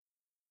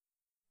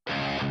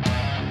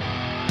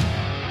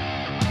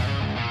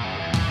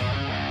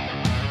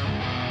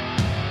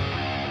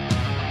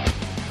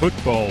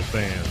Football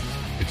fans,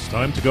 it's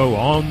time to go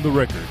on the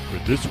record for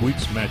this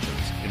week's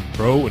matchups in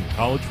pro and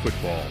college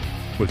football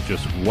with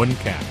just one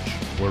catch.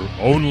 We're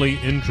only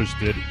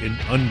interested in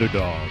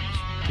underdogs.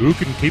 Who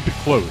can keep it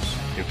close,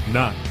 if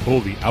not pull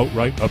the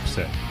outright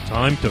upset?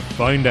 Time to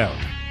find out.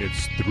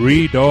 It's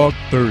Three Dog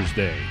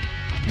Thursday.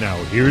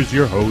 Now here's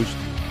your host,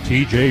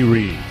 TJ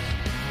Reeves.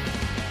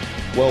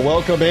 Well,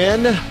 welcome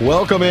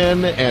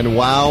in, and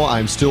wow,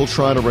 I'm still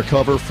trying to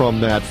recover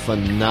from that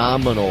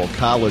phenomenal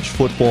college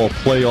football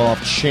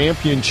playoff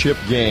championship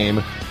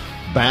game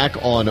back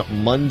on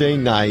Monday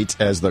night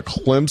as the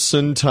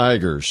Clemson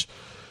Tigers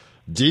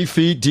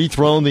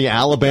dethrone the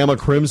Alabama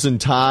Crimson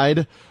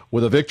Tide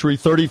with a victory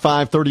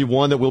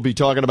 35-31 that we'll be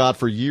talking about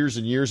for years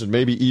and years and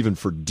maybe even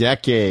for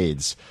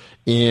decades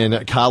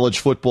in college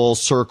football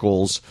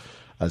circles.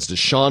 As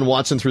Deshaun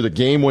Watson threw the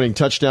game-winning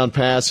touchdown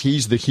pass,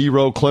 he's the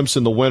hero,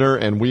 Clemson the winner,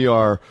 and we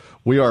are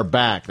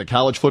back. The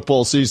college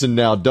football season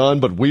now done,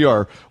 but we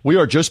are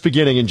just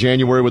beginning in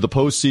January with the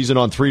postseason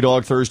on Three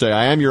Dog Thursday.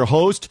 I am your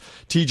host,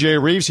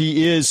 TJ Reeves.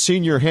 He is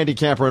senior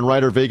handicapper and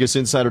writer,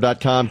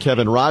 VegasInsider.com,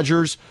 Kevin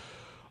Rogers.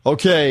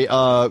 Okay,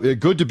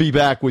 good to be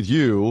back with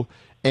you.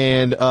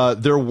 And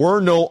there were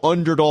no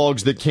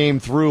underdogs that came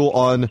through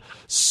on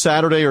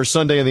Saturday or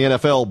Sunday in the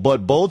NFL,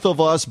 but both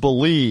of us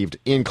believed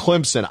in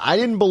Clemson. I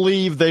didn't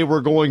believe they were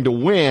going to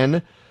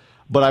win,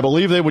 but I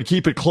believe they would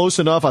keep it close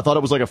enough. I thought it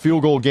was like a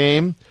field goal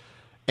game,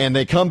 and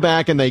they come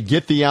back and they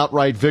get the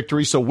outright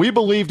victory. So we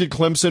believed in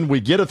Clemson.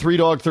 We get a Three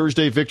Dog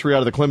Thursday victory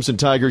out of the Clemson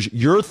Tigers.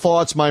 Your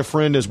thoughts, my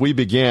friend, as we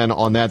begin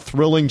on that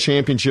thrilling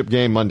championship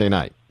game Monday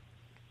night?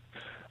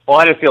 Well,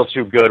 I didn't feel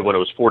too good when it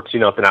was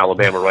 14-0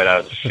 Alabama right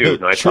out of the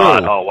chute, and I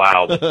thought, oh,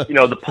 wow,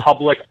 the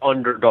public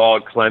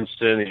underdog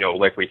Clemson,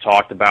 like we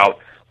talked about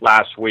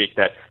last week,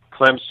 that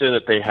Clemson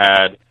that they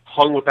had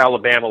hung with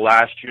Alabama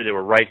last year, they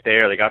were right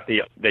there, they got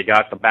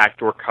the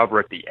backdoor cover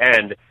at the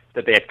end,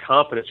 that they had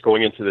confidence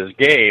going into this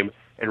game,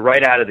 and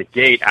right out of the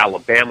gate,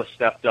 Alabama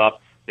stepped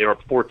up, they were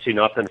up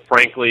 14-0, and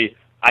frankly,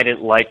 I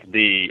didn't like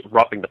the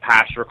roughing the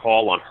passer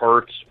call on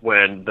Hurts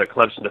when the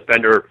Clemson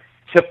defender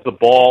tipped the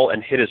ball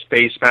and hit his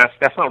face mask.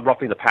 That's not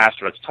roughing the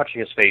passer. That's touching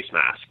his face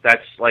mask.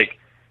 That's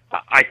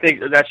I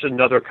think that's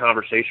another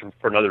conversation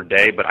for another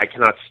day, but I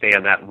cannot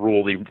stand that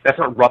rule. That's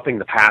not roughing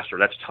the passer.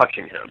 That's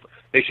touching him.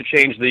 They should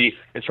change the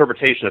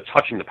interpretation of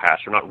touching the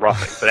passer, not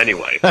roughing. But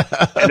anyway,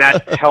 and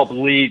that helped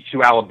lead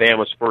to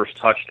Alabama's first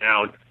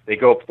touchdown. They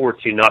go up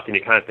 14-0.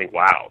 You kind of think,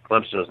 wow,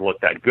 Clemson doesn't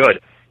look that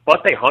good.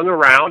 But they hung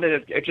around,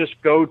 and it just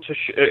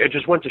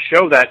went to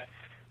show that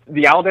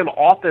the Alabama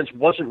offense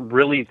wasn't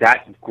really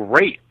that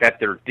great, that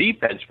their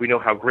defense, we know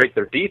how great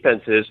their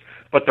defense is,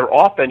 but their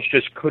offense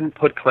just couldn't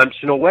put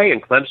Clemson away,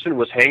 and Clemson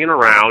was hanging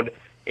around,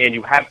 and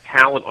you have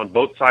talent on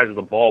both sides of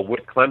the ball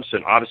with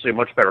Clemson, obviously a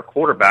much better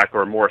quarterback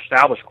or a more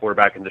established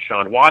quarterback in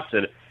Deshaun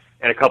Watson,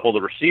 and a couple of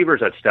the receivers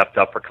that stepped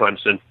up for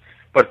Clemson.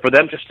 But for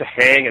them just to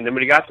hang, and then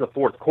when you got to the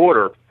fourth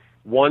quarter,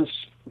 once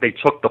they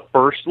took the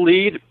first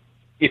lead,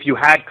 if you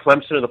had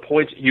Clemson in the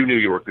points, you knew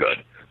you were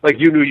good. Like,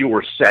 you knew you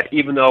were set.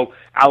 Even though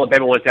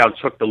Alabama went down and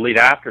took the lead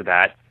after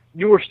that,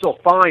 you were still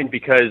fine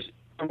because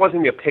there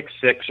wasn't a pick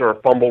six or a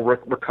fumble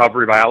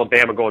recovery by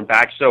Alabama going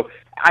back. So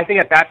I think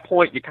at that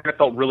point, you kind of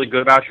felt really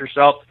good about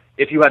yourself.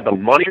 If you had the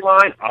money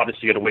line,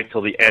 obviously you got to wait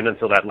till the end,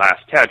 until that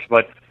last catch.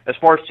 But as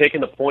far as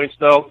taking the points,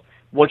 though,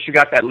 once you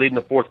got that lead in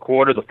the fourth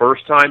quarter the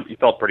first time, you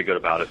felt pretty good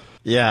about it.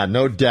 Yeah,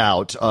 no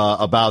doubt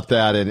about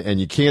that,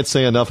 and you can't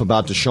say enough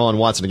about Deshaun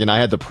Watson. Again, I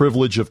had the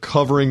privilege of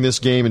covering this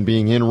game and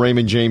being in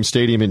Raymond James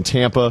Stadium in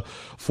Tampa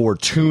for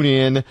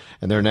TuneIn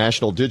and their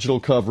national digital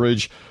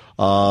coverage.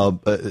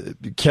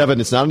 Kevin,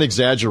 it's not an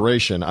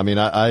exaggeration. I mean,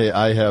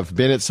 I have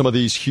been at some of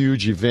these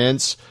huge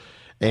events,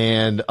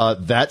 and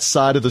that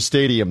side of the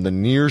stadium, the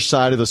near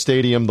side of the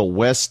stadium, the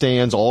west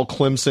stands, all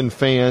Clemson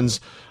fans.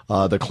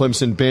 The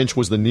Clemson bench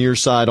was the near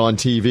side on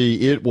TV.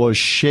 It was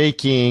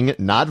shaking,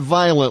 not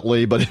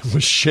violently, but it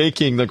was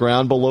shaking the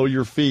ground below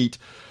your feet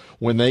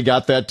when they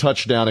got that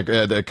touchdown.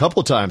 A couple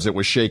of times it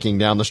was shaking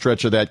down the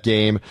stretch of that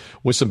game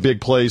with some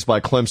big plays by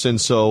Clemson.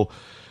 So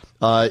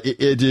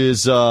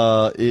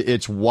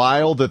it's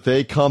wild that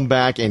they come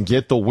back and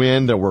get the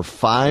win. There were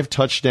 5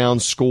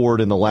 touchdowns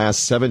scored in the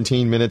last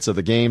 17 minutes of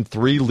the game,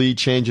 3 lead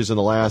changes in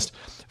the last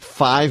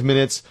 5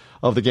 minutes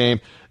of the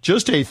game.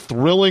 Just a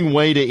thrilling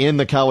way to end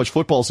the college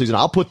football season.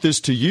 I'll put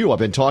this to you. I've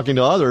been talking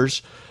to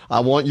others. I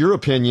want your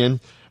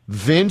opinion.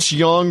 Vince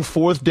Young,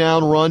 4th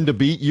down run to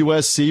beat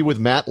USC with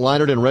Matt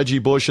Leinart and Reggie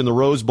Bush in the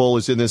Rose Bowl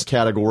is in this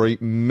category.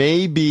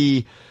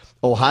 Maybe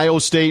Ohio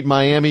State,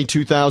 Miami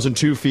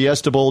 2002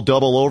 Fiesta Bowl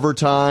double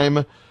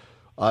overtime.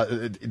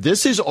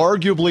 This is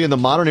arguably, in the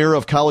modern era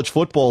of college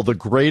football, the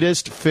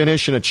greatest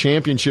finish in a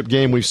championship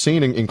game we've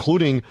seen,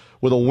 including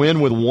with a win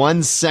with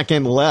 1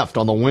 second left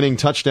on the winning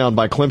touchdown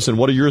by Clemson.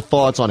 What are your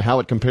thoughts on how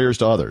it compares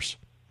to others?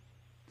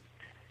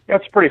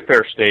 That's a pretty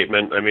fair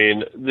statement. I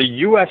mean,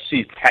 the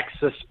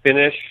USC-Texas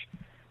finish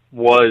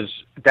was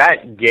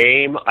that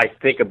game. I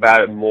think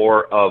about it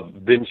more of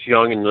Vince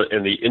Young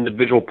and the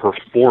individual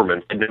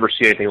performance. I've never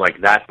seen anything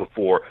like that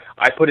before.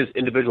 I put his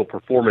individual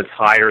performance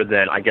higher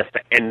than, I guess,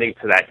 the ending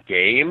to that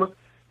game.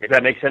 if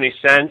that makes any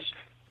sense.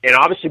 And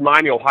obviously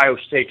Miami, Ohio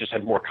State just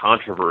had more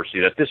controversy.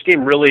 That this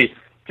game really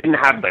didn't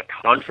have the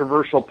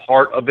controversial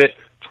part of it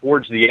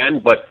towards the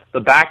end, but the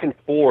back and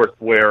forth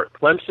where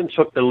Clemson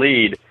took the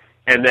lead,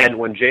 and then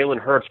when Jalen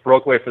Hurts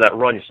broke away for that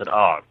run, you said,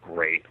 oh,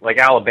 great. Like,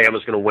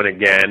 Alabama's going to win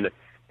again,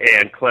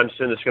 and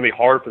Clemson, it's going to be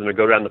hard for them to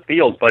go down the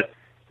field. But,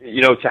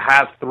 to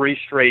have 3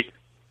 straight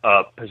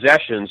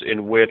possessions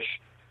in which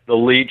the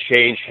lead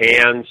changed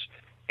hands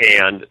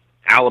and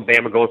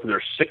Alabama going for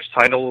their 6th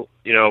title,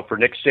 for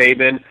Nick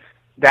Saban,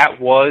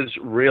 that was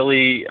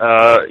really,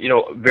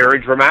 very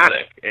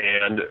dramatic.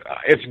 And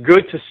it's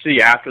good to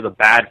see after the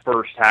bad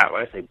first half.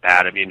 When I say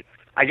bad, I mean,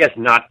 I guess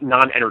not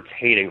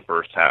non-entertaining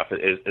first half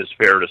is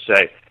fair to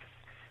say,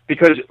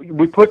 because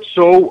we put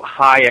so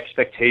high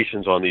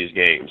expectations on these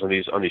games, on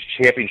these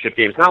championship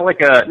games. Not like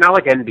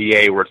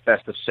NBA where it's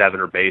best of 7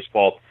 or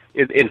baseball.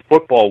 In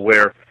football,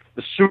 where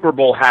the Super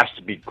Bowl has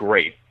to be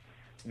great.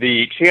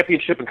 The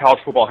championship in college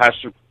football has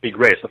to be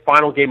great. It's the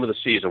final game of the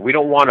season. We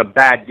don't want a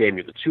bad game.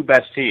 You're the 2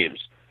 best teams.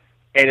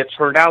 And it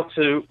turned out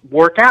to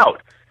work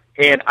out.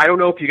 And I don't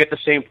know if you get the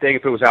same thing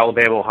if it was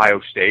Alabama,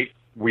 Ohio State.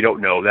 We don't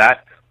know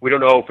that. We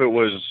don't know if it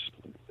was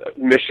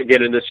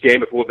Michigan in this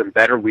game, if it would have been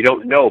better. We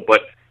don't know.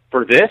 But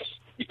for this,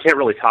 you can't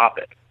really top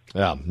it.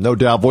 Yeah, no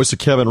doubt. Voice of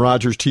Kevin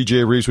Rogers,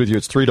 TJ Reeves with you.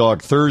 It's 3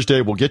 Dog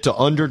Thursday. We'll get to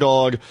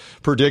underdog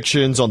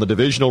predictions on the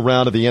divisional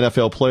round of the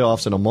NFL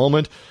playoffs in a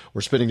moment.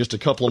 We're spending just a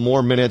couple of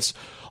more minutes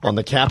on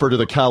the capper to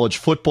the college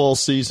football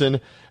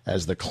season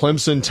as the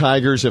Clemson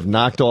Tigers have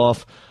knocked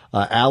off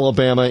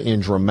Alabama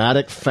in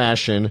dramatic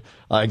fashion.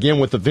 Again,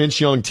 with the Vince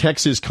Young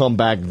Texas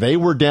comeback, they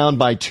were down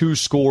by 2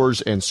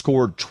 scores and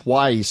scored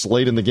twice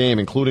late in the game,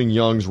 including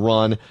Young's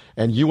run.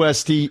 And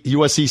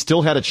USC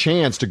still had a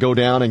chance to go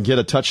down and get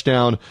a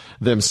touchdown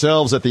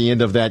themselves at the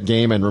end of that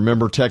game. And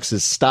remember,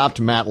 Texas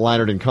stopped Matt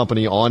Leinart and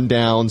company on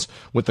downs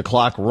with the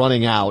clock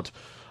running out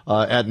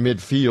at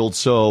midfield.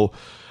 So,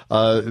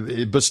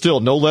 but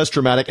still, no less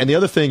dramatic. And the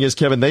other thing is,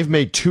 Kevin, they've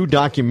made 2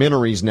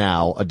 documentaries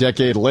now, a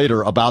decade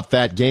later, about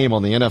that game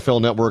on the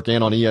NFL Network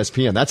and on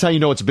ESPN. That's how you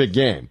know it's a big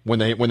game, when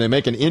they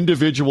make an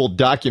individual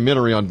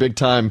documentary on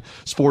big-time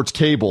sports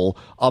cable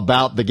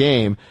about the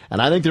game.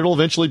 And I think there will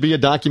eventually be a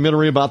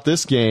documentary about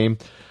this game.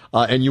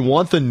 And you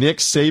want the Nick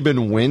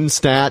Saban win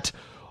stat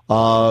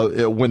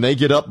when they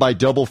get up by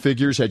double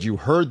figures. Had you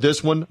heard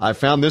this one? I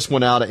found this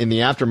one out in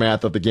the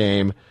aftermath of the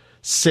game.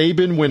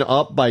 Saban went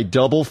up by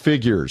double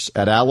figures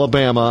at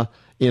Alabama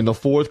in the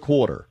 4th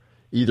quarter,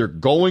 either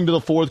going to the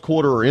 4th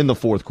quarter or in the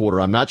 4th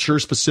quarter. I'm not sure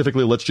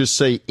specifically. Let's just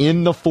say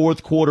in the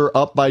 4th quarter,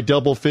 up by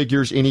double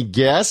figures. Any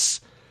guess?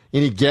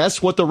 Any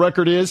guess what the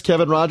record is,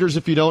 Kevin Rogers,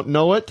 if you don't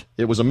know it?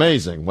 It was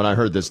amazing when I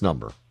heard this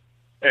number.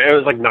 It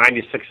was like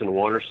 96-1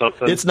 or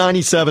something. It's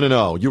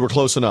 97-0. You were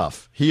close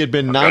enough. He had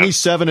been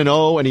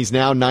 97-0, and he's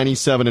now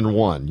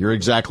 97-1. You're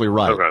exactly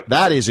right. Okay.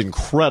 That is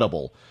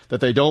incredible that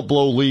they don't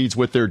blow leads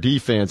with their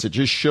defense. It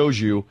just shows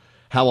you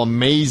how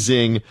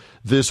amazing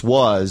this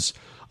was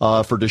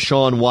for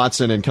Deshaun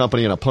Watson and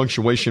company, and a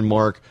punctuation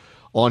mark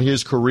on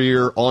his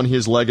career, on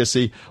his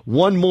legacy.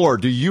 One more.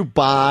 Do you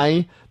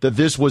buy that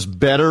this was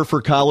better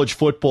for college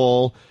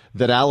football,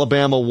 that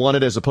Alabama won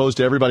it as opposed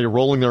to everybody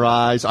rolling their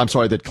eyes? I'm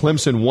sorry, that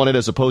Clemson won it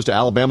as opposed to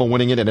Alabama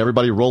winning it and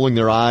everybody rolling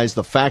their eyes.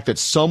 The fact that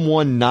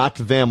someone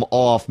knocked them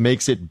off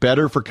makes it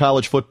better for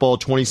college football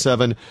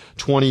 2017,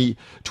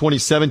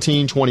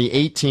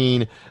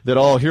 2018, that,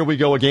 oh, here we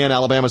go again,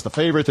 Alabama's the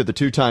favorite, they're the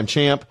 2-time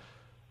champ.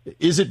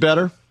 Is it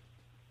better?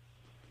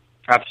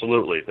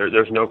 Absolutely.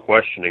 There's no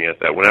questioning it,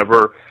 that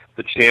whenever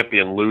the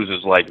champion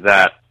loses like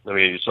that, I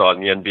mean, you saw it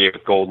in the NBA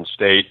with Golden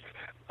State,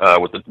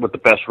 with the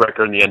best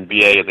record in the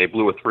NBA, and they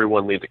blew a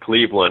 3-1 lead to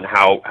Cleveland,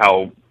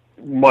 how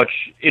much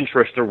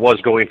interest there was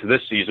going into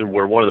this season,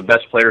 where one of the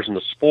best players in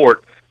the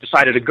sport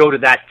decided to go to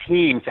that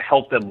team to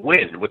help them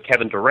win with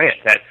Kevin Durant.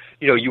 That,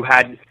 you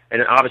had,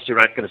 and obviously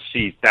we're not going to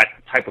see that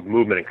type of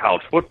movement in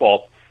college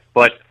football,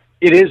 but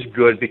it is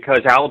good because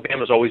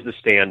Alabama's always the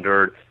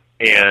standard,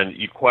 and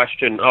you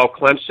question,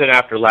 Clemson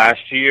after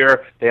last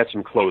year, they had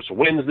some close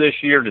wins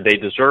this year. Did they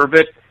deserve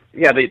it?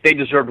 Yeah, they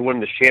deserve to win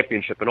the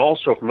championship. And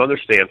also, from another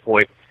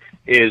standpoint,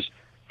 is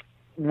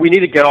we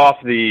need to get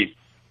off the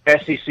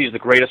SEC is the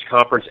greatest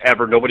conference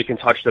ever, nobody can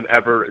touch them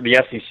ever, the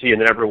SEC and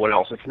then everyone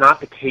else. It's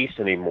not the case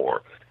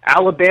anymore.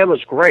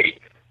 Alabama's great,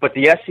 but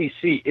the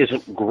SEC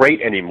isn't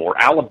great anymore.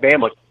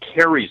 Alabama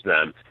carries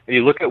them. And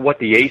you look at what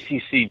the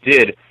ACC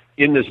did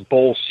in this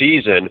bowl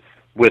season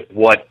with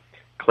what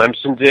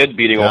Clemson did,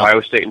 beating Ohio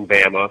State and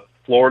Bama,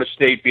 Florida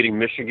State beating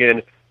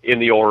Michigan in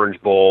the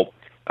Orange Bowl.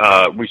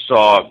 We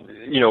saw,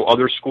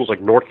 other schools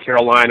like North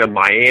Carolina,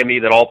 Miami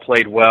that all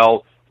played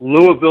well.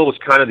 Louisville was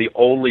kind of the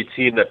only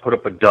team that put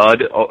up a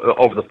dud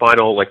over the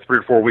final 3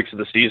 or 4 weeks of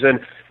the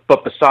season.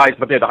 But they had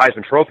the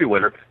Heisman Trophy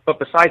winner. But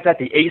besides that,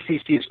 the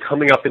ACC is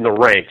coming up in the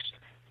ranks.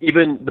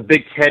 Even the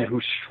Big Ten, who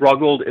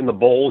struggled in the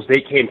bowls,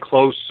 they came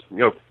close.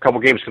 A couple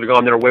games could have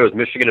gone their way with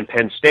Michigan and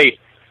Penn State.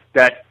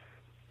 That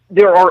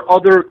there are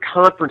other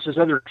conferences,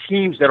 other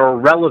teams that are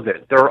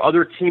relevant. There are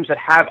other teams that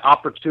have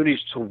opportunities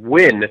to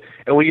win,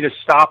 and we need to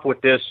stop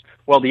with this.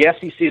 Well, the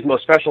SEC is the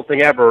most special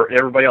thing ever, and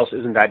everybody else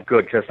isn't that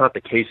good, because that's not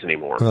the case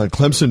anymore.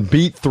 Clemson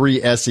beat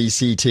 3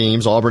 SEC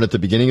teams, Auburn at the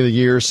beginning of the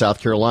year,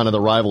 South Carolina the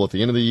rival at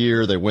the end of the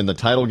year. They win the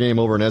title game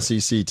over an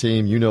SEC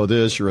team. You know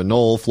this. You're a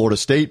Knoll. Florida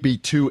State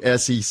beat 2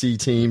 SEC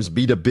teams,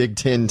 beat a Big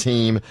Ten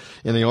team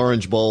in the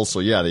Orange Bowl.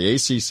 So, yeah, the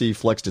ACC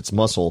flexed its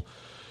muscle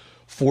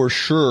for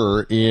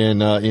sure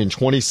in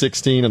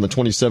 2016 and the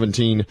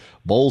 2017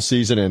 bowl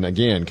season. And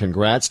again,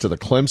 congrats to the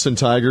Clemson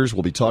Tigers.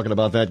 We'll be talking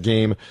about that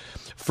game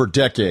for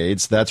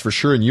decades, that's for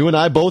sure. And you and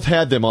I both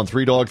had them on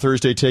Three Dog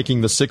Thursday,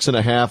 taking the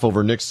 6.5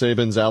 over Nick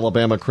Saban's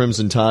Alabama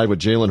Crimson Tide with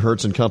Jalen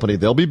Hurts and company.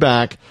 They'll be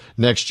back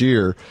next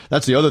year.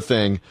 That's the other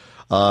thing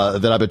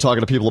that I've been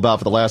talking to people about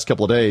for the last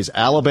couple of days.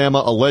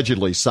 Alabama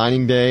allegedly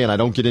signing day, and I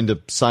don't get into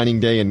signing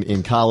day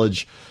in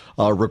college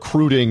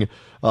recruiting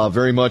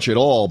very much at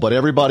all, but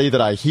everybody that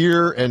I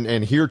hear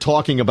and hear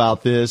talking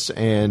about this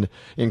and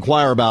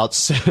inquire about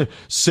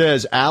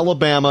says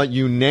Alabama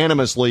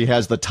unanimously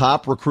has the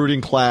top recruiting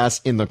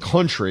class in the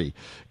country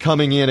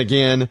coming in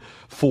again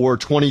for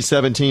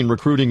 2017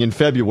 recruiting in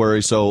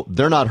February, so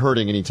they're not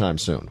hurting anytime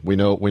soon. We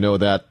know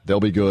that.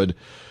 They'll be good.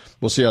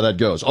 We'll see how that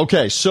goes.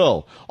 Okay,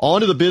 so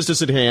on to the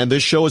business at hand.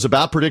 This show is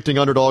about predicting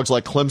underdogs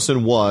like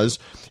Clemson was.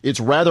 It's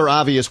rather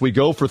obvious we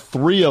go for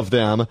 3 of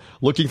them,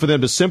 looking for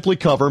them to simply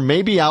cover,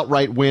 maybe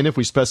outright win if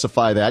we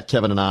specify that,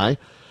 Kevin and I.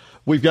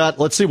 We've got,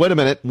 let's see, wait a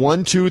minute,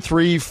 1, 2,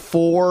 3,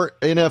 4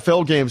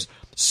 NFL games.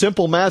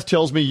 Simple math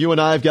tells me you and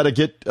I have got to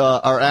get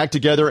our act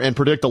together and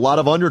predict a lot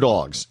of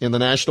underdogs in the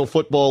National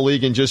Football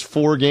League in just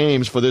 4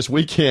 games for this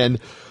weekend.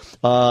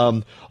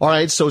 All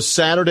right, so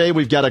Saturday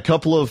we've got a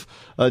couple of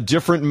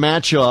different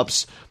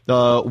matchups,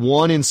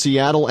 one in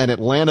Seattle and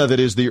Atlanta that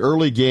is the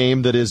early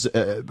game that is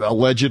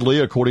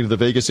allegedly, according to the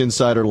Vegas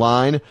Insider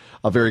line,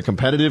 a very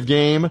competitive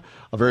game,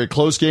 a very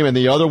close game, and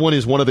the other one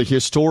is one of the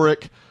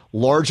historic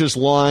largest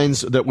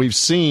lines that we've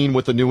seen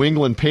with the New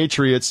England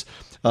Patriots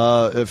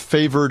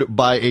favored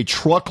by a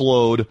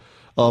truckload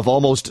of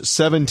almost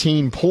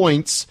 17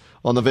 points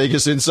on the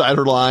Vegas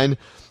Insider line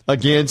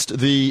against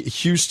the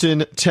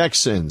Houston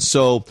Texans.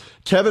 So,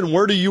 Kevin,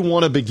 where do you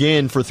want to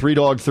begin for Three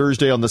Dog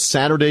Thursday on the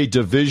Saturday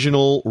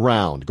divisional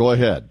round? Go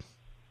ahead.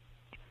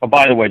 Oh,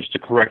 by the way, just to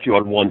correct you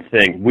on one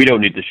thing, we don't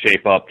need to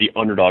shape up. The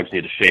underdogs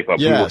need to shape up.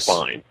 Yes. We were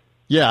fine.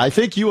 Yeah, I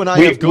think you and I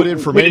have good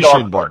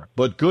information,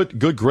 but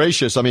good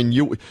gracious. I mean,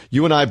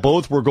 you and I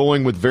both were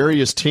going with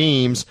various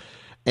teams,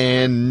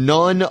 and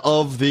none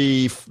of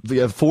the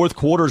fourth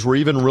quarters were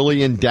even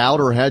really in doubt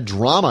or had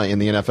drama in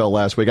the NFL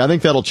last week. I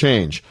think that'll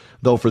change,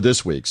 though, for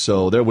this week.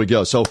 So there we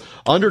go. So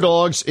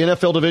underdogs,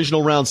 NFL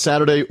divisional round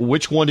Saturday.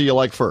 Which one do you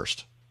like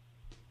first?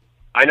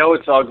 I know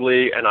it's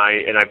ugly, and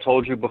I've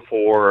told you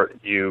before,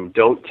 you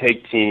don't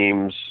take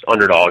teams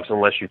underdogs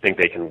unless you think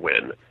they can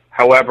win.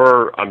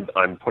 However,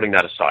 I'm putting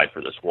that aside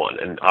for this one,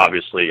 and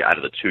obviously out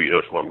of the 2, you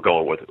know what I'm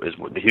going with is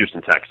the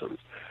Houston Texans.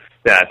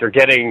 That they're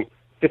getting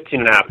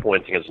 15.5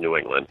 points against New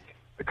England.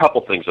 A couple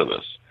things on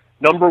this.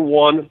 Number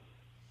one,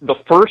 the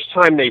first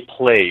time they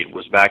played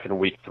was back in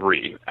Week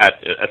 3 at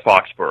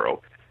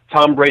Foxborough.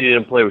 Tom Brady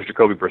didn't play with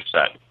Jacoby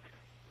Brissett.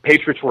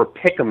 Patriots were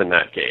pick 'em in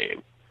that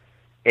game,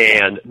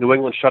 and New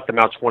England shut them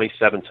out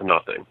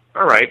 27-0.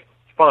 All right,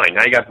 fine.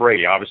 Now you got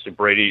Brady. Obviously,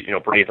 Brady's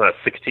not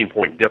a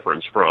 16-point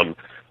difference from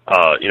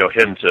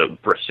him to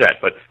Brissett,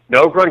 but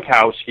no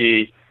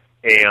Gronkowski.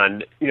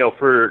 And,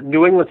 for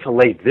New England to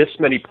lay this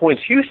many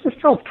points, Houston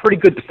felt pretty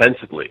good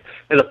defensively.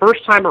 And the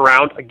first time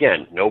around,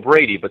 again, no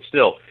Brady, but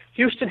still,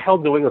 Houston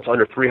held New England to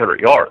under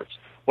 300 yards.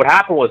 What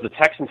happened was the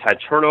Texans had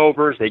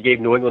turnovers. They gave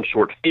New England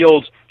short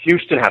fields.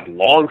 Houston had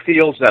long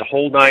fields that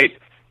whole night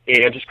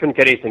and just couldn't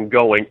get anything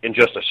going in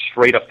just a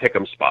straight-up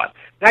pick-em spot.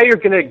 Now you're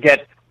going to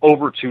get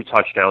over 2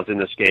 touchdowns in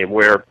this game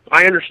where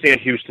I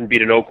understand Houston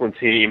beat an Oakland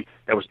team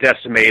that was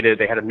decimated.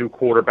 They had a new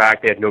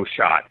quarterback. They had no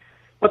shot.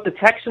 But the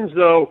Texans,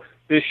 though,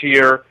 this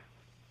year,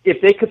 if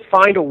they could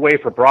find a way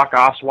for Brock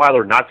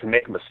Osweiler not to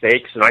make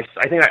mistakes, and I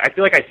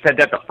feel like I said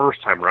that the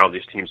first time around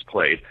these teams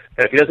played,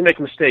 that if he doesn't make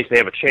mistakes, they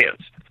have a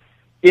chance.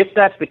 If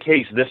that's the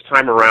case this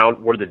time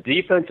around, where the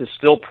defense is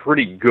still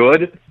pretty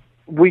good,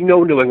 we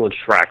know New England's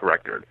track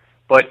record.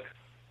 But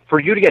for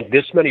you to get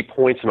this many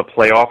points in a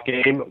playoff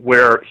game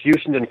where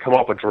Houston didn't come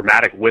up with a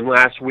dramatic win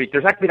last week,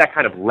 there's actually that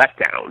kind of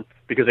letdown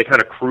because they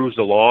kind of cruised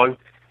along.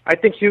 I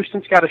think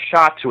Houston's got a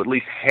shot to at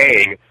least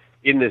hang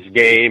in this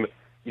game.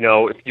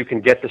 If you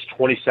can get this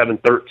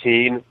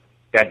 27-13,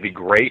 that'd be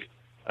great.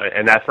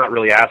 And that's not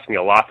really asking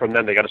a lot from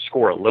them. They got to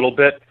score a little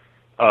bit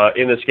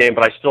in this game,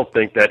 but I still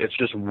think that it's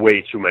just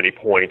way too many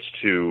points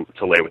to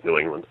lay with New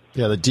England.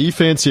 Yeah, the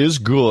defense is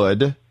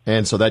good,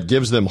 and so that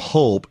gives them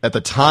hope. At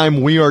the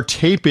time we are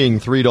taping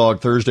Three Dog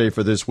Thursday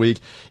for this week,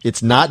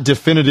 it's not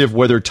definitive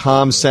whether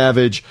Tom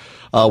Savage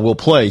will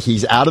play.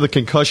 He's out of the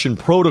concussion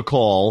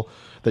protocol.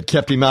 that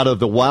kept him out of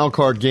the wild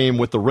card game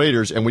with the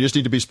Raiders. And we just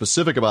need to be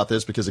specific about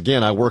this because,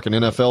 again, I work in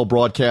NFL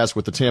broadcast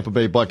with the Tampa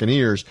Bay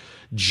Buccaneers.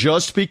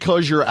 Just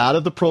because you're out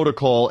of the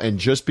protocol and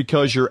just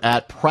because you're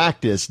at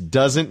practice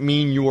doesn't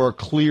mean you are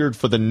cleared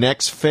for the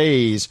next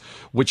phase,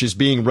 which is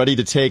being ready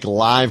to take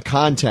live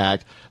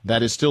contact.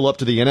 That is still up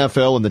to the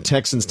NFL and the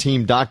Texans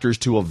team doctors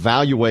to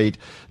evaluate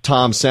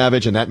Tom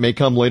Savage, and that may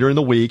come later in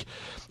the week.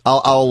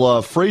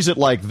 I'll phrase it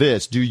like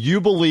this. Do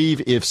you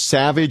believe if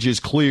Savage is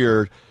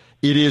cleared,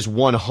 it is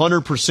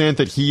 100%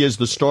 that he is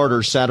the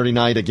starter Saturday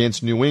night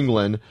against New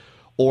England?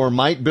 Or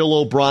might Bill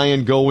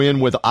O'Brien go in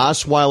with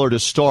Osweiler to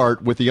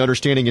start with the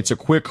understanding it's a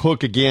quick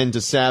hook again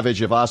to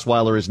Savage if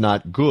Osweiler is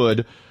not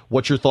good?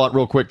 What's your thought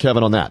real quick,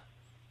 Kevin, on that?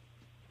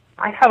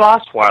 I have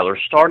Osweiler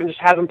start and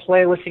just have him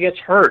play unless he gets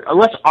hurt.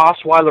 Unless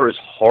Osweiler is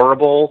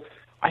horrible,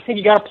 I think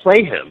you got to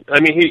play him. I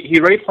mean, he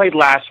already played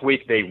last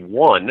week. They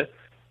won.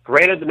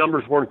 Granted, the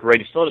numbers weren't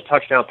great. He still had a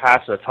touchdown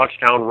pass and a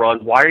touchdown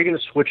run. Why are you going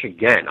to switch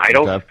again? I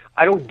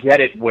don't get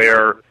it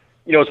where,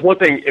 it's one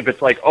thing if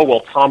it's like, oh,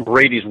 well, Tom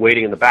Brady's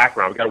waiting in the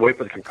background. We've got to wait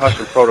for the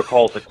concussion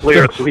protocol to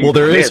clear. So well,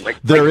 there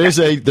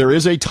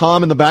is a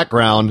Tom in the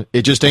background.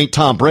 It just ain't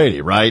Tom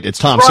Brady, right? It's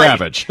Tom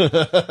Savage.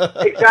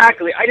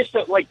 Exactly. I just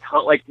don't like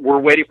we're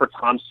waiting for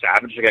Tom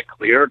Savage to get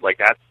cleared.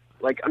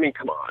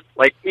 Come on.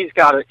 He's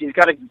got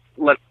to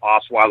let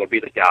Osweiler be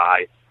the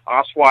guy.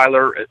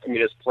 Osweiler,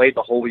 has played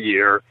the whole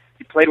year.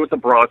 He played with the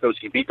Broncos.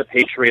 He beat the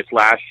Patriots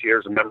last year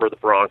as a member of the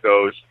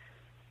Broncos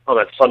on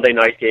that Sunday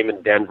night game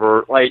in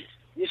Denver.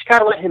 You just got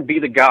to let him be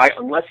the guy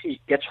unless he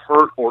gets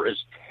hurt or is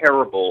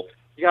terrible.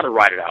 You got to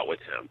ride it out with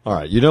him. All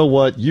right. You know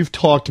what? You've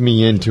talked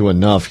me into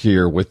enough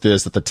here with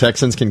this that the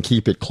Texans can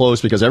keep it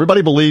close because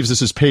everybody believes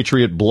this is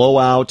Patriot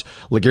blowout.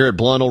 LeGarrette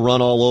Blount will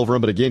run all over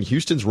him. But again,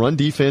 Houston's run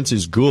defense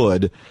is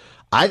good.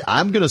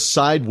 I'm going to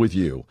side with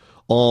you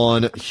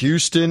on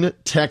Houston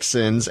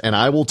Texans, and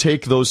I will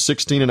take those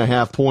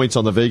 16.5 points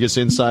on the Vegas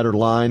Insider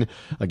line.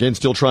 Again,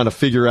 still trying to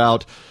figure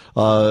out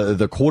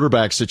the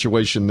quarterback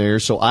situation there.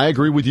 So I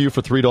agree with you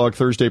for Three Dog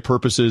Thursday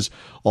purposes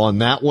on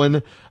that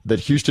one,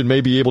 that Houston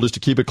may be able just to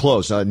keep it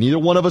close. Neither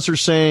one of us are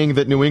saying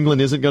that New England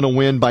isn't going to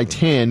win by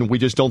 10. We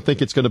just don't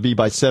think it's going to be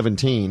by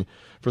 17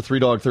 for Three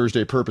Dog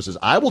Thursday purposes.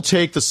 I will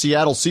take the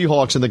Seattle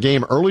Seahawks in the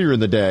game earlier in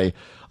the day.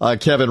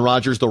 Kevin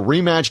Rogers, the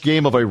rematch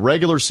game of a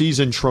regular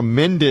season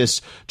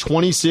tremendous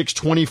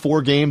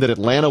 26-24 game that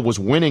Atlanta was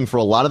winning for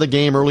a lot of the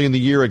game early in the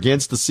year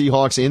against the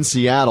Seahawks in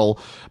Seattle.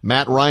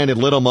 Matt Ryan had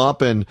lit them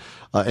up, and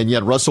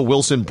yet Russell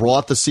Wilson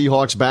brought the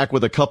Seahawks back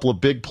with a couple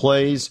of big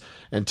plays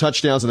and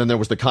touchdowns, and then there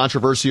was the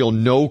controversial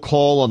no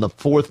call on the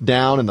fourth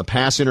down and the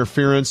pass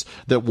interference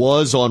that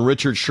was on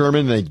Richard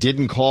Sherman, and they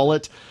didn't call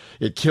it.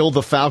 It killed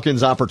the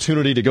Falcons'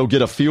 opportunity to go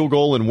get a field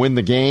goal and win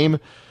the game.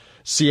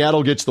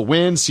 Seattle gets the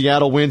win.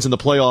 Seattle wins in the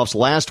playoffs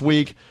last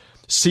week.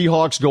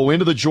 Seahawks go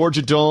into the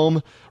Georgia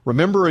Dome.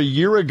 Remember a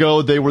year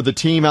ago, they were the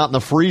team out in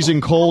the freezing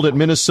cold at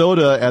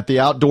Minnesota at the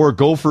outdoor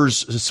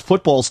Gophers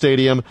football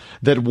stadium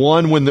that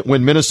won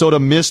when Minnesota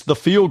missed the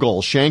field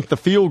goal, shanked the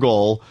field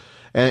goal.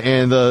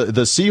 And the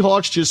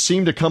Seahawks just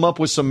seem to come up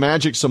with some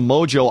magic, some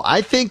mojo.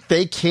 I think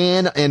they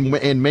can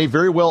and may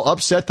very well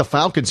upset the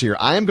Falcons here.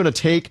 I am going to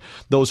take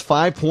those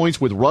 5 points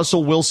with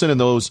Russell Wilson and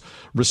those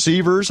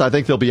receivers. I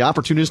think they'll be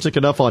opportunistic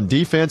enough on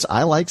defense.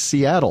 I like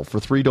Seattle for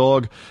Three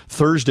Dog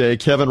Thursday.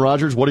 Kevin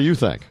Rogers, what do you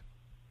think?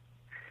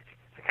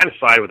 I kind of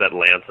side with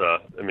Atlanta.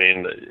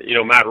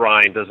 Matt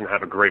Ryan doesn't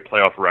have a great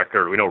playoff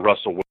record. We know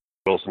Russell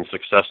Wilson's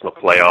success in the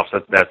playoffs.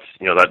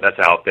 That's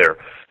out there.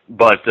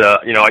 But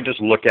I just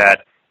look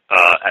at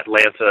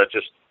Atlanta,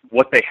 just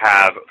what they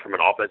have from an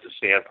offensive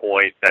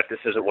standpoint, that this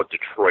isn't what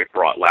Detroit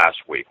brought last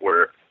week,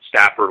 where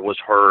Stafford was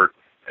hurt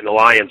and the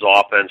Lions'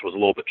 offense was a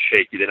little bit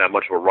shaky. They didn't have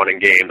much of a running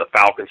game. The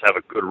Falcons have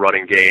a good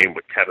running game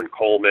with Kevin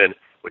Coleman,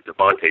 with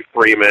Devontae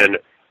Freeman.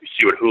 You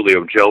see what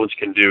Julio Jones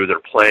can do. They're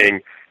playing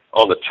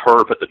on the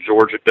turf at the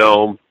Georgia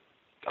Dome.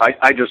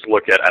 I just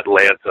look at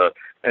Atlanta,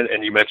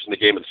 and you mentioned the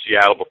game in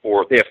Seattle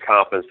before. They have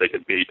confidence they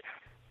could beat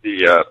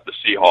the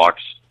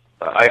Seahawks.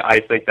 I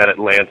think that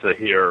Atlanta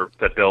here,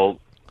 that they'll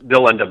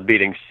end up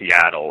beating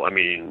Seattle.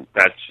 And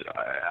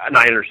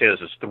I understand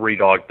this is Three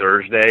Dog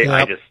Thursday.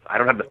 Yep. I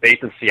don't have the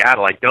faith in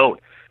Seattle. I don't.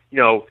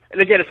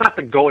 And again, it's not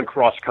the going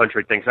cross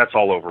country things. That's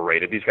all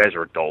overrated. These guys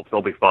are adults.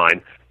 They'll be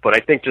fine. But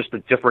I think just the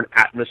different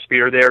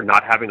atmosphere there,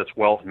 not having the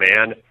 12th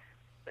man,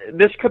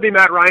 this could be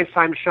Matt Ryan's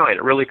time to shine.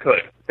 It really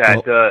could.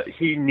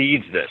 He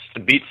needs this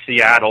to beat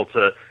Seattle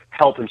to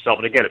help himself.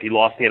 And again, if he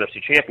lost the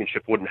NFC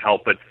Championship, wouldn't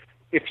help. But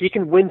if he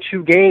can win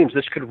 2 games,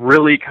 this could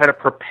really kind of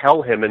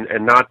propel him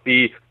and not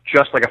be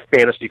just like a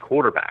fantasy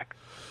quarterback.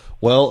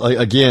 Well,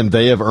 again,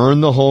 they have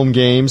earned the home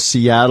game.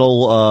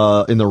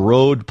 Seattle in the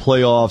road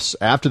playoffs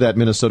after that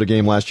Minnesota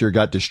game last year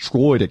got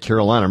destroyed at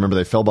Carolina. Remember,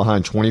 they fell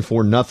behind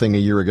 24-0 a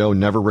year ago,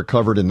 never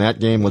recovered in that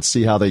game. Let's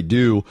see how they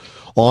do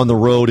on the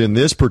road in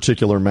this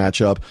particular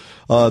matchup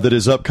that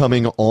is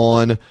upcoming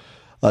on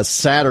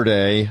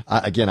Saturday.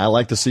 I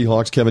like the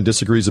Seahawks. Kevin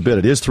disagrees a bit.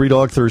 It is 3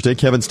 Dog Thursday.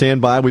 Kevin,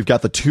 stand by. We've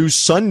got the 2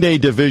 Sunday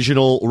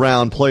divisional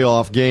round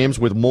playoff games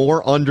with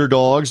more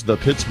underdogs. The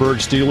Pittsburgh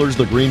Steelers,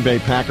 the Green Bay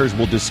Packers.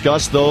 We'll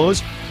discuss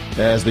those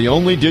as the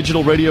only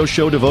digital radio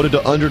show devoted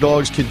to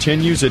underdogs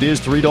continues. It is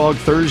 3 Dog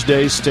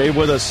Thursday. Stay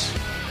with us.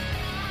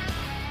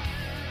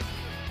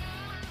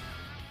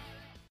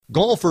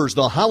 Golfers,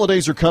 the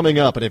holidays are coming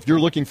up, and if you're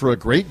looking for a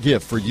great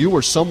gift for you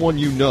or someone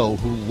you know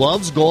who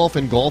loves golf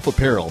and golf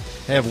apparel,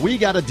 have we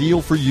got a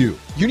deal for you.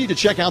 You need to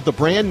check out the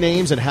brand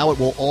names and how it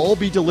will all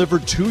be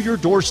delivered to your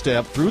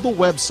doorstep through the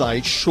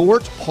website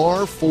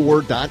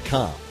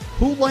shortpar4.com.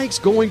 Who likes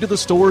going to the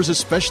stores,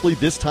 especially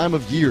this time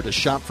of year, to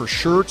shop for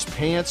shirts,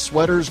 pants,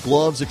 sweaters,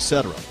 gloves,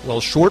 etc.?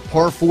 Well,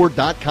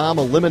 shortpar4.com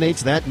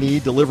eliminates that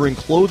need, delivering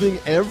clothing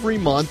every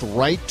month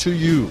right to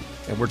you.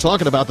 And we're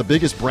talking about the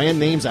biggest brand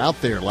names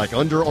out there like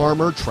Under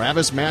Armour,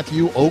 Travis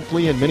Mathew,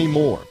 Oakley, and many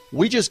more.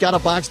 We just got a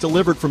box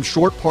delivered from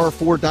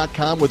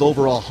shortpar4.com with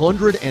over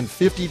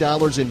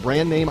 $150 in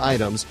brand name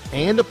items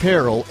and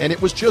apparel, and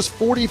it was just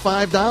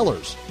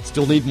 $45.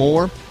 Still need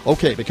more?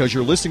 Okay, because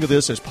you're listening to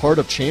this as part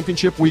of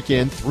Championship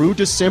Weekend through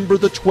December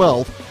the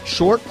 12th,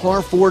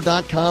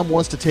 shortpar4.com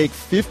wants to take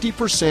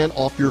 50%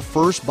 off your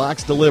first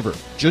box delivered.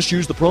 Just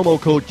use the promo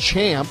code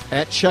CHAMP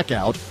at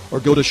checkout or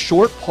go to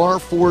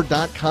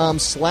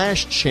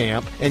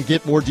shortpar4.com/champ and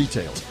get more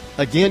details.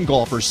 Again,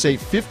 golfers,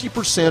 save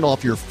 50%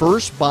 off your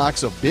first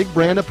box of big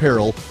brand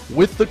apparel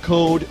with the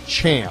code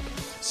CHAMP.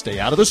 Stay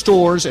out of the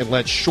stores and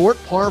let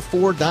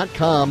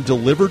shortpar4.com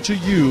deliver to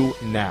you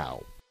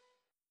now.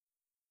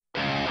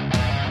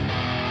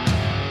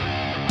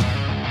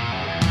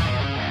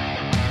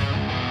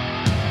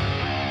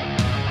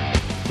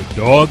 The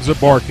dogs are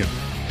barking.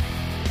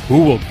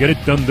 Who will get it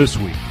done this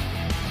week?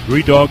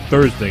 3 Dog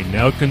Thursday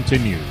now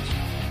continues.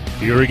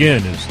 Here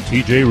again is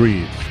TJ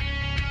Reeves.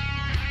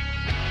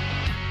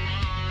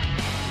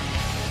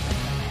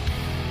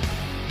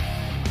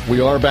 We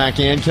are back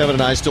in. Kevin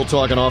and I still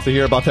talking off the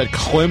air about that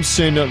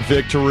Clemson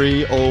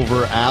victory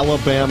over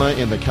Alabama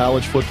in the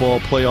college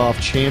football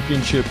playoff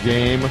championship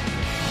game.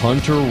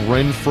 Hunter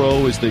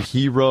Renfrow is the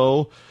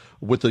hero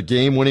with the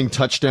game-winning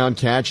touchdown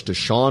catch.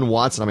 Deshaun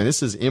Watson. I mean,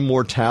 this is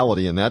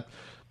immortality in that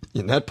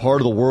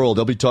part of the world.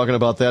 They'll be talking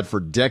about that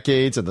for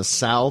decades in the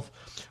South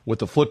with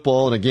the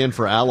football. And again,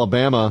 for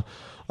Alabama,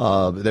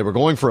 they were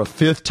going for a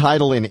 5th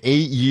title in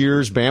 8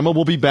 years. Bama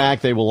will be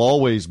back. They will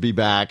always be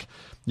back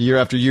year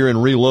after year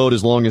and reload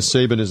as long as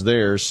Saban is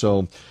there.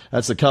 So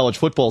that's the college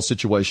football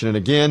situation. And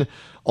again,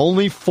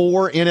 only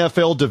 4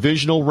 NFL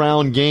divisional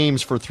round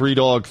games for 3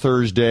 Dog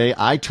Thursday.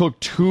 I took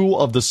 2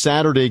 of the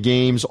Saturday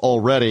games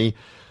already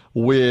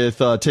with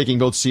taking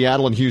both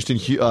Seattle and Houston.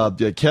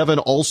 Kevin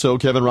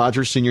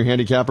Rogers, senior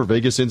handicapper,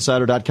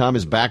 VegasInsider.com,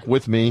 is back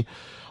with me.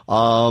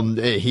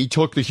 He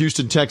took the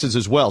Houston Texans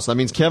as well. So that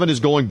means Kevin is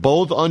going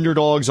both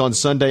underdogs on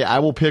Sunday. I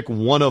will pick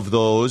one of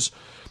those.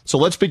 So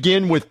let's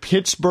begin with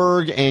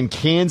Pittsburgh and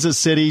Kansas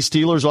City.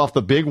 Steelers off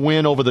the big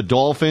win over the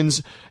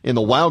Dolphins in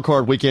the wild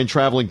card weekend,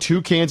 traveling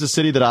to Kansas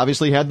City that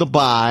obviously had the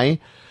bye.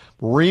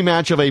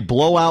 Rematch of a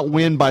blowout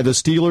win by the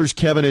Steelers,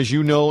 Kevin, as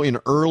you know, in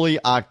early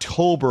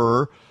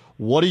October.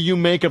 What do you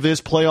make of this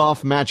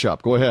playoff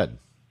matchup? Go ahead.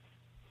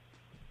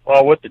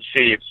 Well, with the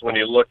Chiefs, when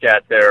you look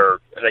at their,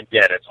 and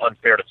again, it's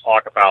unfair to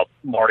talk about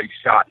Marty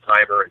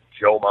Schottenheimer and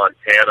Joe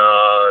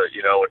Montana,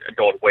 and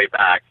going way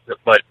back,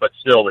 but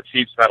still, the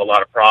Chiefs have had a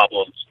lot of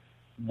problems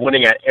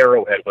winning at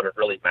Arrowhead when it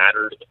really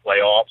mattered in the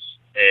playoffs,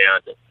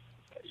 and,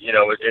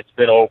 it's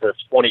been over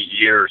 20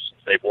 years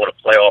since they've won a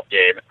playoff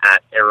game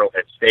at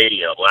Arrowhead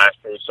Stadium. Last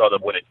year we saw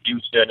them win at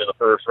Houston in the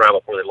first round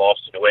before they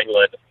lost to New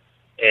England,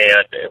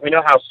 and we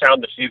know how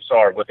sound the Chiefs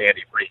are with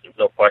Andy Reid. There's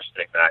no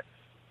questioning that.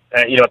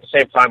 At the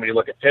same time, when you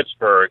look at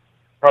Pittsburgh,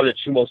 probably the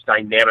 2 most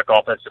dynamic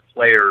offensive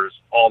players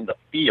on the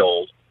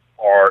field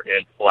are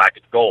in black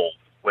and gold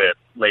with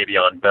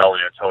Le'Veon Bell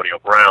and Antonio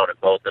Brown, and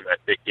both of them had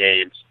big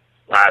games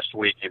last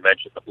week. You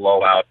mentioned the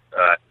blowout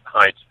at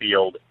Heinz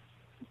Field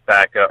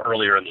back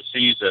earlier in the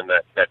season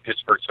that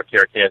Pittsburgh took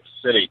care of Kansas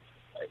City.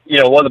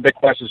 One of the big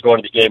questions going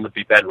into the game would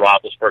be Ben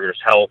Roethlisberger's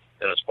health,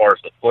 and as far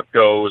as the foot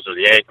goes or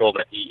the ankle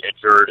that he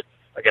injured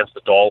against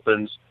the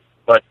Dolphins.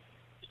 But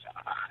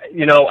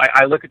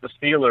I look at the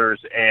Steelers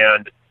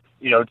and,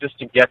 just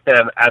to get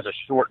them as a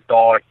short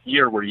dog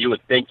here where you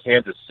would think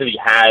Kansas City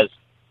has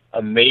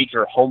a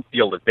major home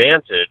field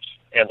advantage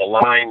and the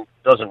line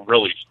doesn't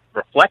really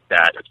reflect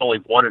that. It's only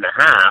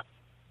 1.5.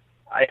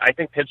 I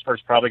think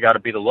Pittsburgh's probably got to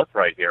be the look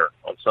right here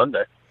on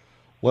Sunday.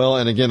 Well,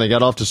 and again, they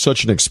got off to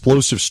such an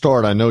explosive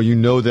start. I know you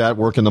know that,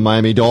 working the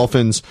Miami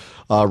Dolphins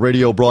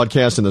radio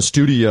broadcast in the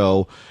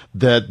studio,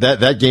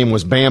 that game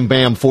was bam,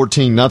 bam,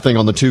 14-0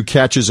 on the 2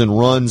 catches and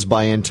runs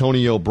by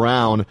Antonio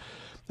Brown.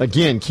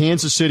 Again,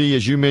 Kansas City,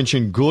 as you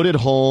mentioned, good at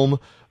home,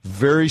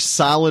 very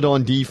solid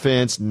on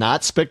defense,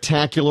 not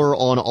spectacular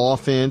on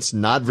offense,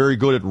 not very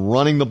good at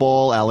running the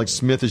ball. Alex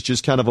Smith is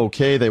just kind of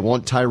okay. They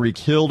want Tyreek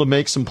Hill to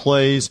make some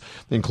plays,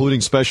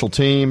 including special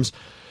teams.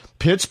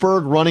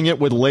 Pittsburgh running it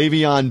with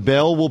Le'Veon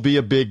Bell will be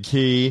a big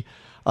key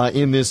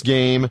in this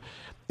game.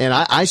 And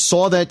I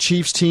saw that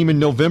Chiefs team in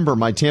November,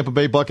 my Tampa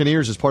Bay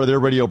Buccaneers, as part of their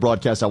radio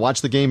broadcast. I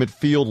watched the game at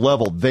field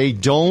level. They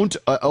don't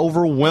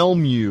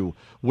overwhelm you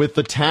with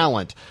the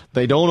talent.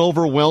 They don't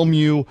overwhelm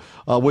you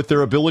with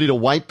their ability to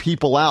wipe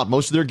people out.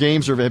 Most of their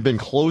games have been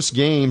close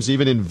games,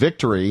 even in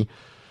victory.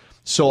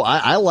 So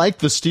I like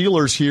the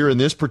Steelers here in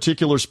this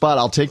particular spot.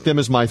 I'll take them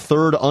as my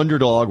third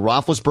underdog.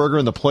 Roethlisberger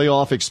and the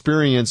playoff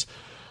experience,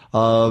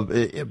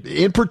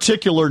 in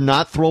particular,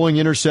 not throwing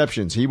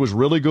interceptions. He was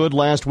really good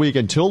last week.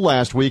 Until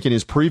last week, in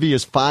his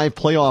previous 5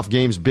 playoff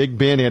games, Big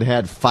Ben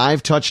had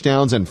 5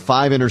 touchdowns and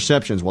 5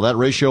 interceptions. Well, that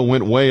ratio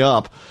went way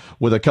up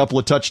with a couple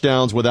of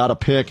touchdowns without a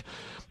pick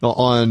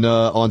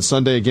on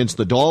Sunday against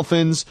the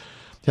Dolphins.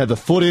 Had the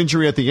foot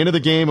injury at the end of the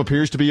game,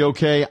 appears to be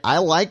okay. I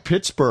like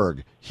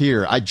Pittsburgh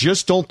here. I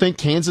just don't think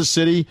Kansas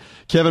City,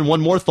 Kevin,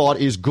 one more thought,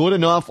 is good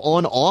enough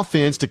on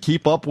offense to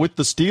keep up with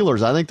the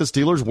Steelers. I think the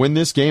Steelers win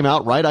this game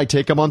outright. I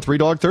take them on Three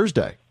Dog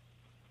Thursday.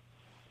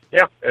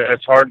 Yeah,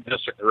 it's hard to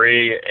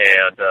disagree,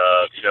 and,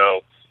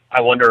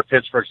 I wonder if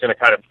Pittsburgh's going to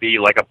kind of be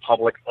like a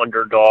public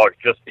underdog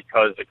just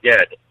because,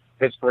 again,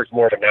 Pittsburgh's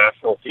more of a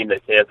national team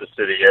than Kansas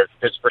City is.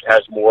 Pittsburgh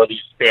has more of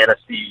these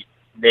fantasy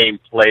name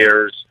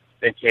players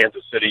than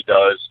Kansas City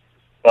does.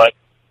 But,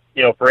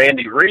 for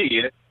Andy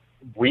Reid,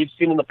 we've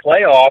seen in the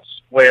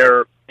playoffs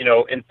where,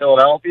 in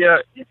Philadelphia,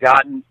 you've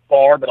gotten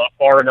far, but not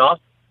far enough,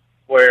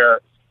 where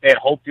they had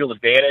home field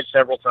advantage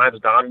several times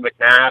with Donovan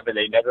McNabb, and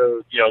they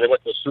never, they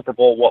went to the Super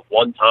Bowl,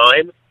 one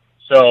time.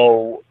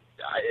 So,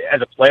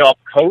 as a playoff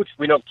coach,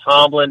 we know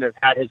Tomlin has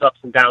had his ups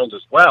and downs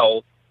as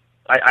well.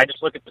 I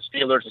just look at the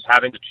Steelers as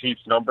having the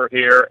Chiefs number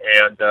here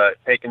and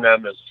taking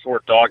them as a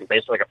short dog and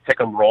basically like a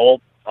pick 'em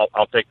roll.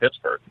 I'll take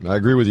Pittsburgh. I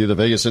agree with you. The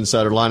Vegas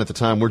Insider line at the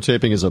time we're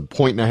taping is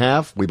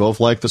 1.5. We both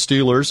like the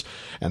Steelers.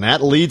 And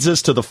that leads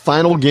us to the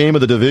final game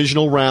of the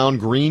divisional round,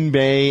 Green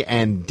Bay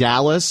and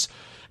Dallas.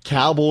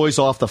 Cowboys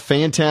off the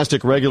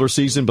fantastic regular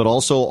season, but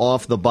also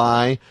off the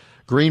bye.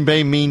 Green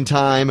Bay,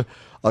 meantime,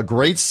 a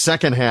great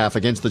second half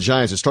against the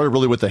Giants. It started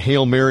really with the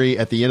Hail Mary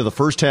at the end of the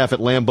first half at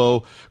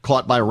Lambeau,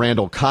 caught by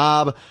Randall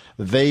Cobb.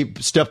 They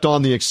stepped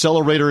on the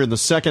accelerator in the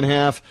second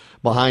half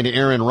behind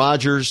Aaron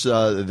Rodgers.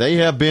 They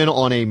have been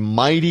on a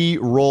mighty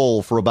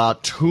roll for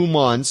about 2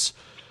 months.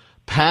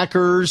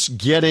 Packers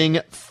getting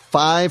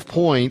 5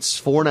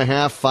 points,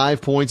 4.5,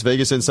 5 points.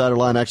 Vegas Insider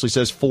line actually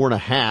says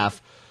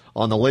 4.5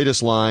 on the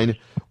latest line.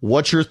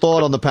 What's your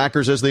thought on the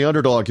Packers as the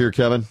underdog here,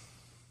 Kevin?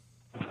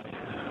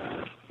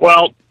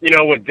 Well,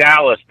 with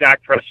Dallas,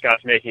 Dak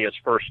Prescott's making his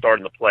first start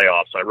in the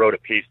playoffs. I wrote a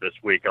piece this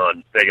week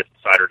on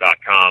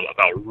VegasInsider.com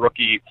about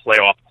rookie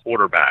playoff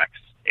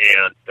quarterbacks,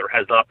 and there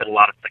has not been a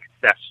lot of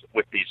success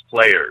with these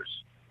players.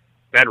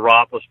 Ben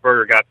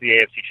Roethlisberger got to the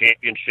AFC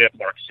Championship.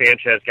 Mark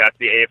Sanchez got to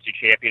the AFC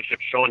Championship.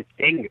 Sean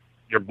King,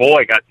 your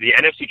boy, got to the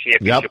NFC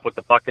Championship with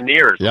the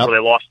Buccaneers before they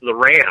lost to the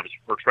Rams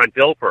for Trent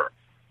Dilfer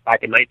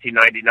back in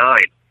 1999.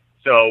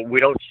 So we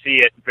don't see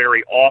it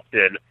very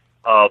often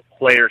of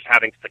players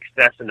having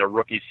success in their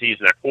rookie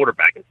season at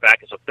quarterback. In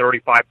fact, it's a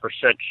 35%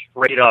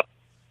 straight-up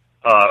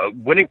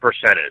winning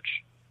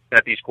percentage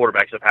that these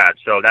quarterbacks have had.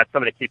 So that's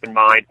something to keep in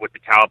mind with the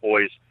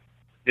Cowboys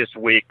this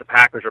week. The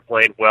Packers are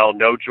playing well.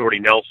 No Jordy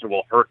Nelson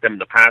will hurt them in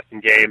the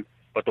passing game,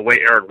 but the way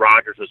Aaron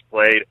Rodgers has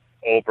played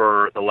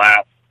over the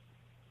last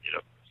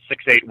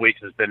 6-8 weeks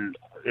has been,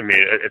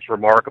 it's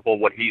remarkable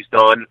what he's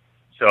done.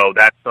 So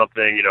that's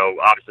something,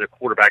 obviously the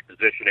quarterback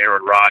position,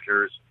 Aaron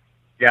Rodgers,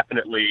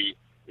 definitely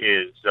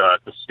is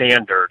the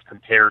standard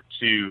compared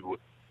to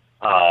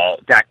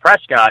Dak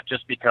Prescott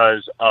just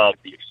because of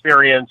the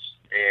experience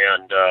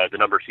and the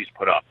numbers he's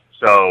put up.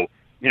 So,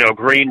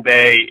 Green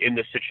Bay in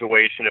this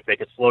situation, if they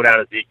could slow down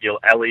Ezekiel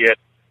Elliott,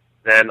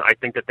 then I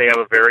think that they have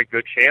a very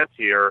good chance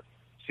here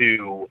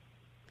to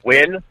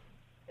win.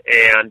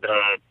 And,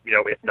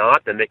 if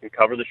not, then they can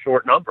cover the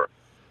short number.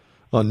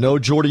 No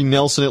Jordy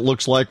Nelson, it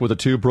looks like, with the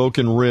 2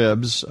 broken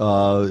ribs.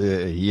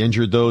 He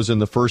injured those in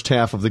the first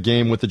half of the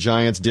game with the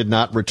Giants, did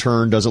not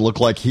return. Doesn't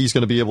look like he's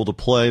going to be able to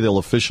play. They'll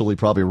officially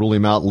probably rule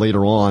him out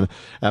later on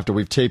after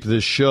we've taped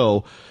this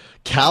show.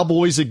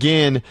 Cowboys,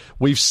 again,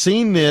 we've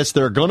seen this.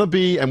 They're going to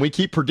be, and we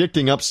keep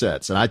predicting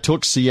upsets. And I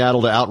took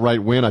Seattle to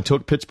outright win. I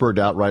took Pittsburgh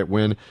to outright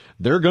win.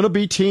 There are going to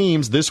be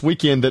teams this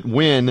weekend that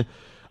win.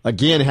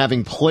 Again,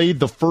 having played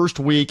the first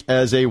week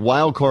as a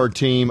wild card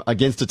team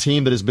against a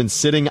team that has been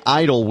sitting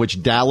idle,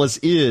 which Dallas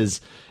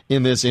is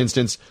in this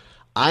instance,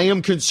 I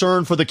am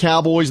concerned for the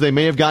Cowboys. They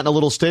may have gotten a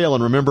little stale.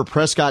 And remember,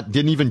 Prescott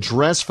didn't even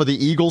dress for the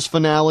Eagles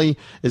finale.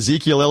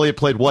 Ezekiel Elliott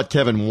played,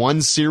 Kevin?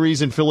 1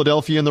 series in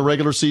Philadelphia in the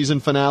regular season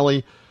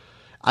finale.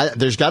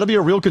 There's got to be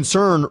a real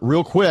concern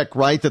real quick,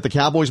 right, that the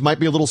Cowboys might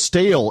be a little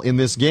stale in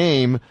this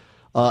game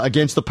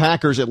against the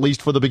Packers, at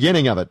least for the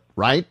beginning of it,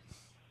 right?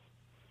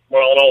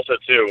 Well, and also,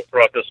 too,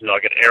 throw out this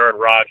nugget, Aaron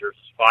Rodgers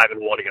is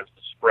 5-1 against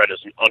the spread as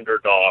an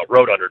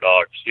road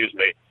underdog,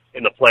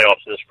 in the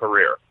playoffs in his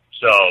career.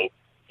 So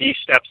he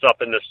steps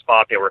up in this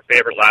spot. They were a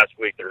favorite last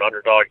week. They're an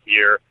underdog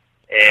here.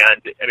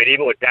 And,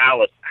 even with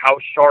Dallas, how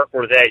sharp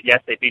were they?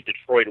 Yes, they beat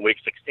Detroit in Week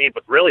 16,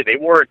 but really they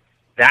weren't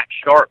that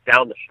sharp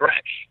down the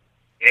stretch.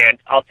 And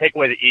I'll take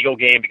away the Eagle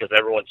game because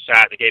everyone's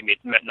sad. The game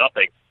meant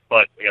nothing.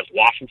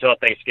 Washington on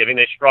Thanksgiving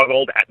they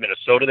struggled. At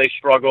Minnesota they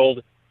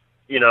struggled.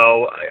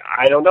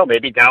 I don't know.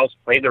 Maybe Dallas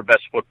played their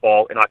best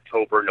football in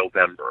October,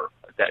 November.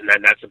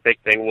 And that's a big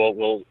thing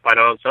we'll find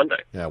out on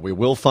Sunday. Yeah, we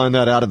will find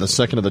that out in the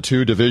second of the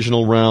two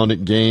divisional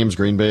round games.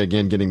 Green Bay,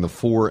 again, getting the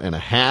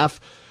 4.5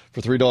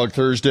 for Three Dog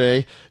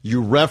Thursday.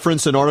 You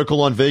referenced an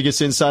article on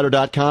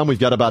VegasInsider.com. We've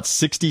got about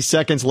 60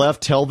 seconds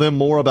left. Tell them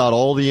more about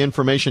all the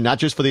information, not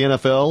just for the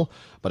NFL,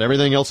 but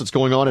everything else that's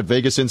going on at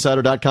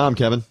VegasInsider.com,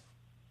 Kevin.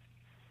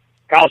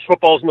 College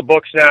football's in the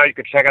books now. You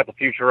can check out the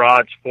future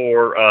odds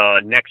for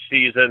next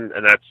season,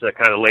 and that's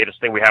kind of the latest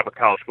thing we have with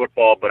college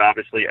football. But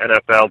obviously,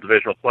 NFL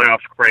divisional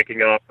playoffs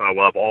cranking up.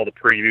 We'll have all the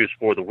previews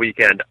for the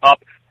weekend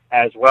up,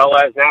 as well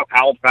as now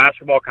college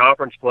basketball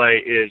conference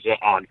play is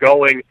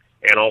ongoing,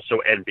 and also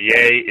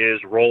NBA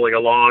is rolling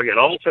along. And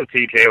also,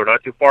 TJ, we're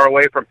not too far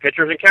away from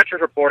pitchers and catchers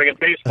reporting in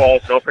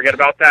baseball, so don't forget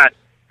about that.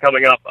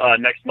 Coming up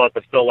next month,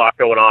 there's still a lot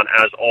going on.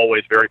 As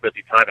always, very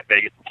busy time at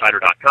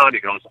VegasInsider.com.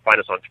 You can also find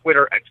us on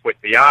Twitter,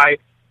 @TwitVI,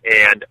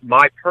 and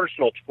my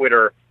personal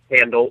Twitter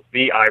handle,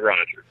 VI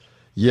Rogers.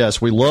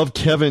 Yes, we love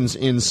Kevin's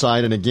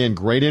insight. And again,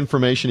 great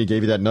information. He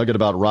gave you that nugget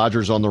about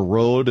Rodgers on the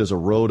road as a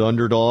road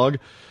underdog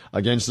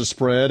against the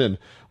spread. And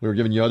we were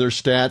giving you other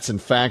stats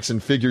and facts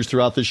and figures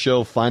throughout this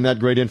show. Find that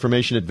great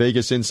information at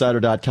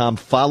VegasInsider.com.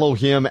 Follow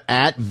him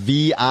at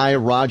VI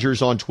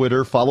Rogers on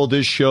Twitter. Follow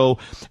this show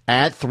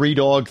at Three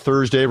Dog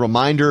Thursday.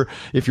 Reminder,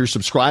 if you're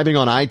subscribing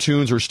on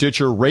iTunes or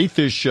Stitcher, rate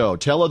this show.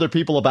 Tell other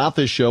people about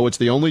this show. It's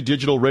the only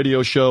digital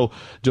radio show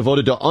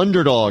devoted to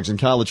underdogs in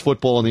college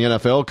football and the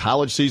NFL.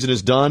 College season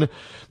is done.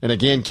 And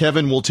again,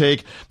 Kevin will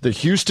take the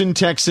Houston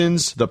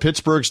Texans, the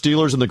Pittsburgh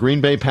Steelers, and the Green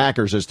Bay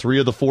Packers as three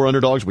of the four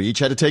underdogs. We each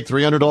had to take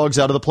three underdogs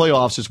out of the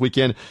playoffs this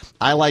weekend.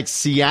 I like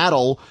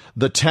Seattle,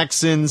 the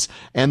Texans,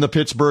 and the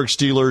Pittsburgh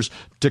Steelers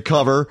to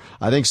cover.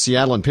 I think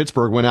Seattle and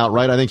Pittsburgh went out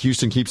right. I think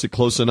Houston keeps it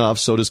close enough.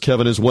 So does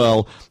Kevin as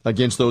well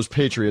against those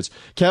Patriots.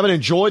 Kevin,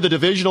 enjoy the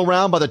divisional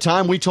round. By the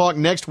time we talk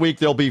next week,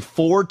 there'll be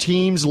 4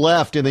 teams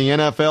left in the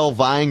NFL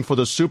vying for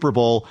the Super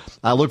Bowl.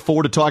 I look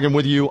forward to talking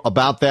with you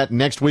about that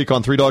next week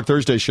on Three Dog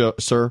Thursday,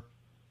 sir.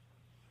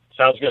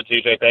 Sounds good,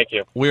 TJ. Thank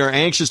you. We are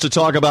anxious to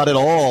talk about it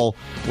all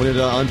when it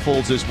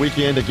unfolds this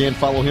weekend. Again,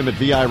 follow him at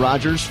VI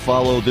Rogers.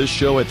 Follow this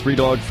show at Three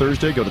Dog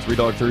Thursday. Go to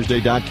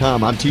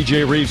ThreeDogThursday.com. I'm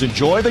TJ Reeves.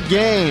 Enjoy the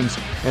games,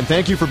 and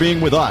thank you for being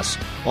with us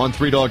on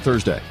Three Dog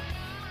Thursday.